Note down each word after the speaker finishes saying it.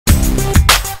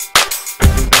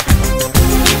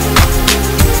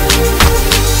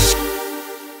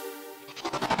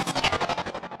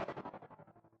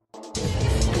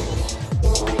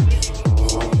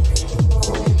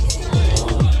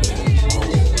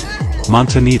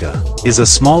Montanita is a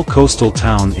small coastal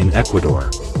town in Ecuador.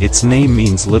 Its name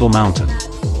means little mountain.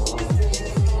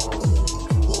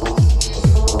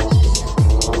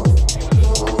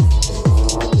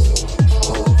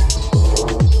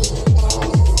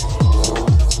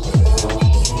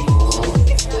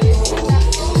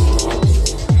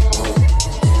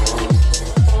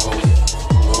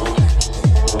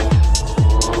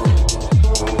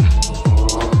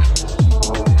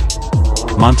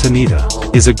 Montanita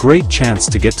is a great chance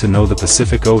to get to know the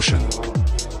Pacific Ocean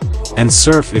and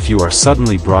surf if you are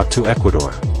suddenly brought to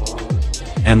Ecuador.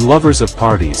 And lovers of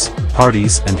parties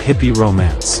and hippie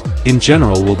romance in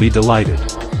general will be delighted.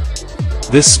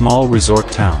 This small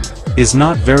resort town is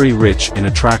not very rich in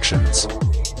attractions,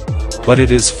 but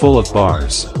it is full of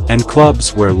bars and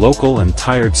clubs where local and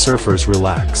tired surfers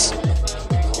relax.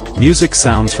 Music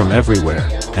sounds from everywhere,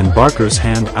 and barkers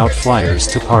hand out flyers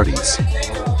to parties.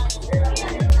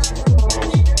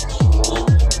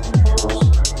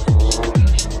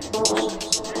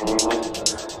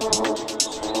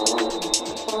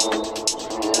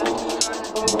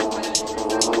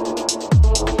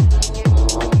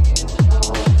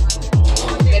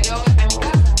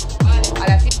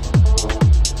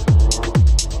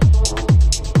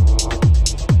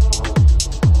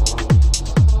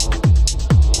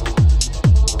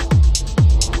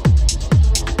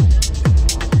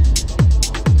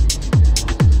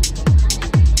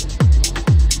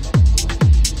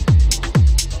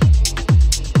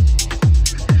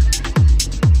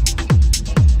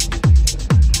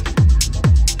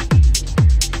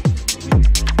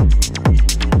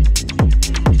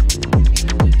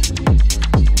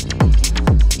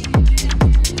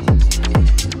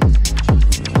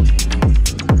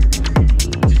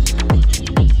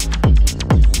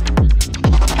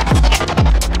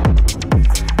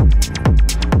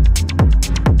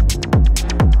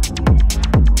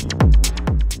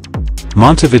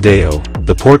 Montevideo,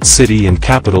 the port city and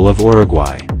capital of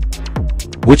Uruguay,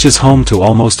 which is home to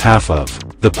almost half of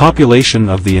the population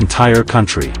of the entire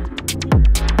country.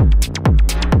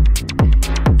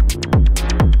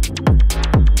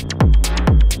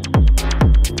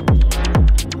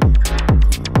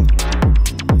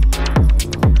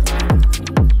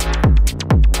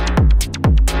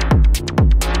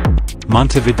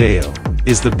 Montevideo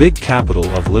is the big capital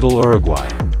of Little Uruguay.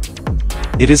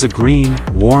 It is a green,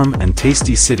 warm and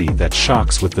tasty city that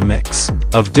shocks with the mix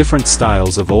of different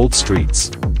styles of old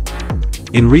streets.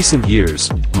 In recent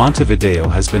years, Montevideo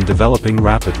has been developing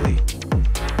rapidly.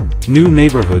 New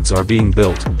neighborhoods are being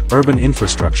built, urban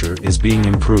infrastructure is being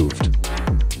improved.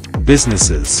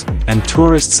 Businesses and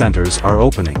tourist centers are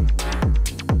opening.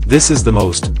 This is the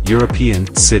most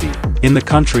European city in the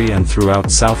country and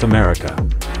throughout South America.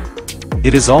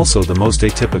 It is also the most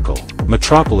atypical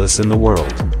metropolis in the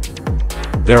world.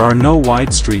 There are no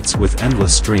wide streets with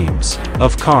endless streams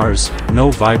of cars,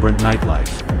 no vibrant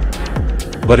nightlife.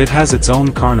 But it has its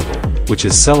own carnival, which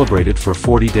is celebrated for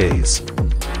 40 days.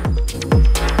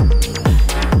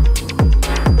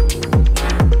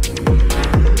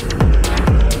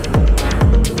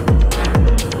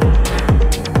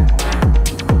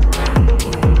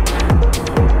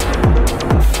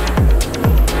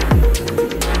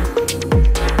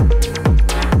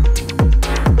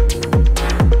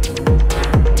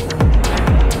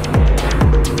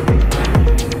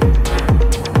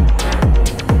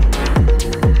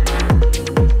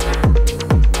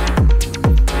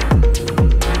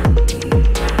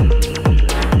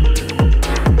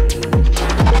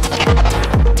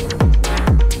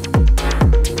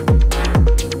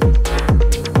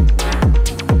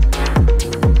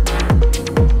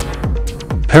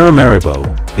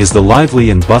 Paramaribo is the lively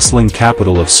and bustling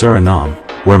capital of Suriname,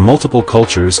 where multiple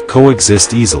cultures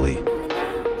coexist easily.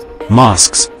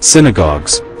 Mosques,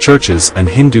 synagogues, churches and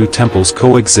Hindu temples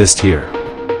coexist here.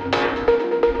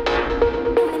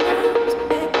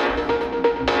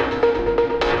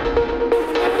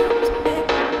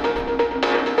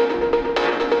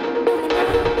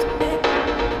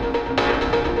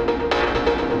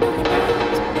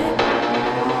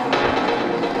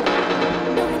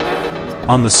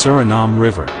 On the Suriname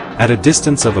River, at a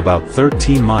distance of about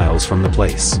 13 miles from the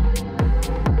place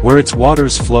where its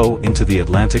waters flow into the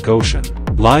Atlantic Ocean,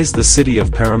 lies the city of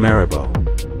Paramaribo.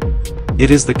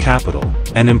 It is the capital,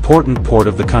 an important port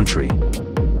of the country.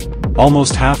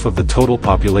 Almost half of the total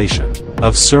population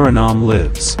of Suriname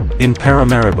lives in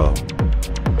Paramaribo.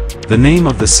 The name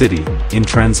of the city, in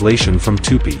translation from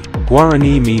Tupi,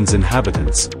 Guarani, means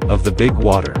inhabitants of the big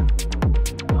water.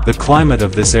 The climate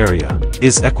of this area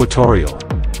is equatorial.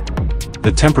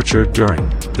 The temperature during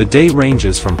the The day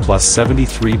ranges from plus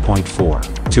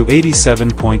 73.4 to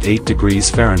 87.8 degrees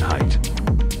Fahrenheit.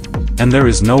 And there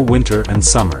is no winter and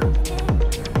summer,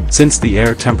 since the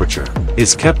air temperature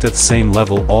is kept at the same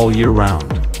level all year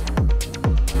round.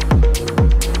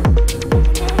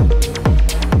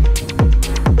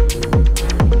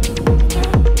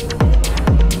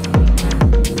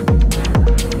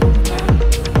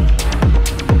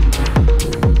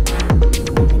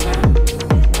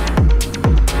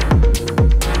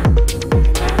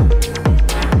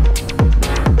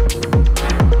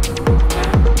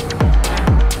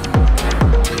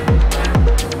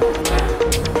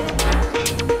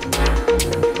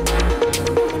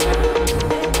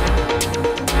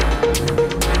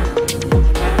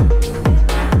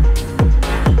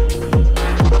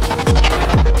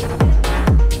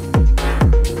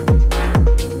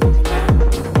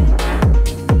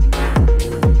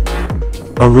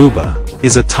 Aruba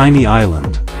is a tiny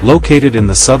island, located in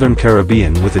the southern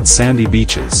Caribbean with its sandy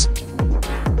beaches,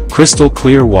 crystal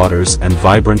clear waters and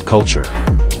vibrant culture.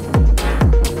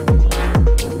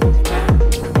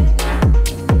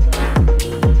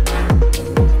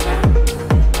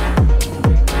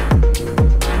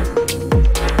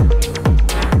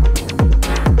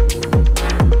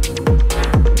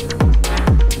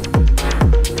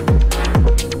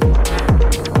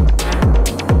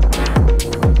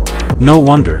 No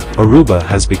wonder Aruba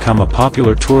has become a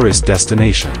popular tourist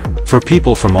destination for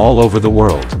people from all over the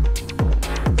world.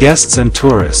 Guests and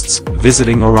tourists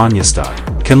visiting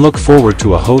Oranjestad can look forward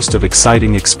to a host of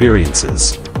exciting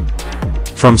experiences,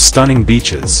 from stunning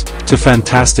beaches to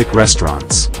fantastic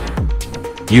restaurants,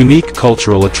 unique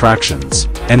cultural attractions,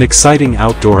 and exciting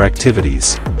outdoor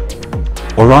activities.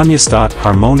 Oranjestad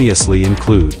harmoniously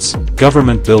includes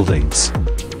government buildings,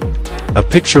 a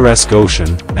picturesque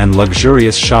ocean, and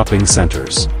luxurious shopping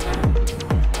centers.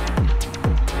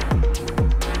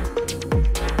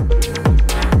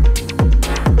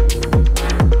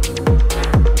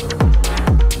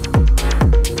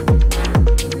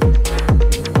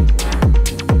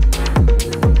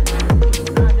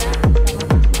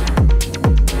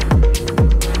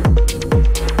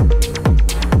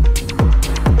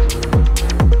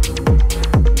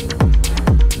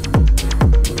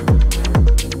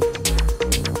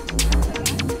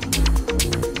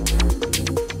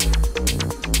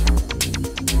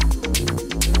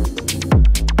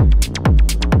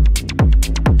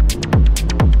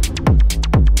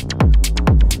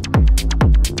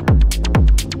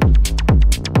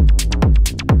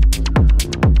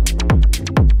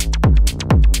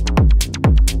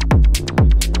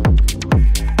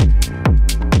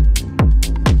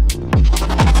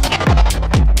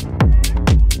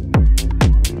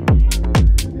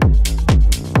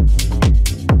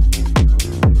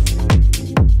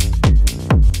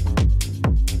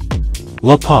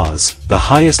 La Paz, the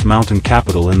highest mountain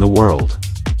capital in the world,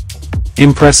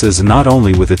 impresses not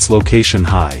only with its location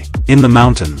high in the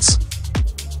mountains,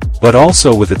 but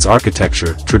also with its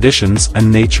architecture, traditions, and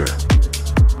nature.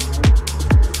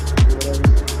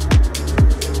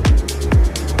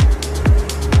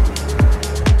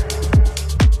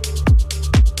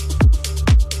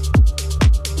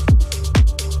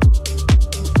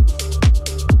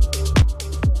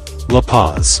 La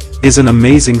Paz is an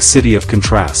amazing city of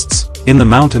contrasts in the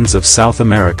mountains of South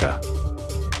America.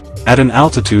 At an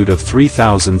altitude of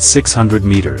 3,600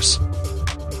 meters,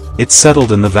 it's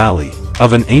settled in the valley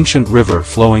of an ancient river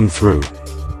flowing through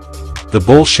the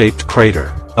bowl-shaped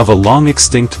crater of a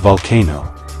long-extinct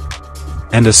volcano,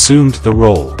 and assumed the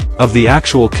role of the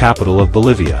actual capital of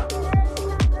Bolivia.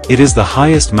 It is the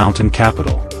highest mountain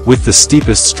capital, with the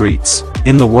steepest streets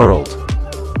in the world.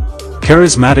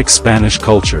 Charismatic Spanish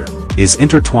culture is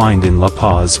intertwined in La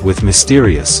Paz with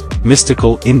mysterious,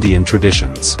 mystical Indian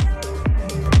traditions.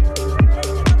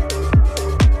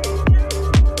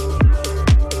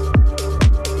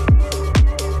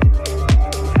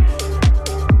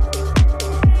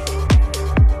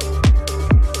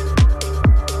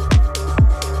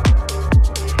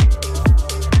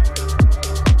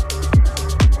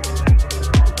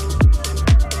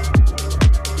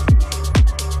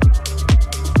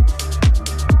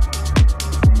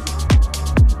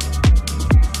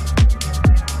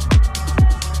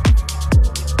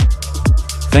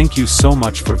 Thank you so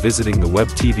much for visiting the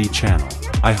WebTV channel.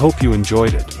 I hope you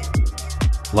enjoyed it.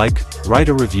 Like, write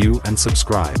a review and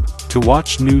subscribe to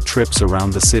watch new trips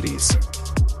around the cities.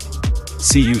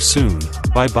 See you soon,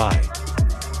 bye bye.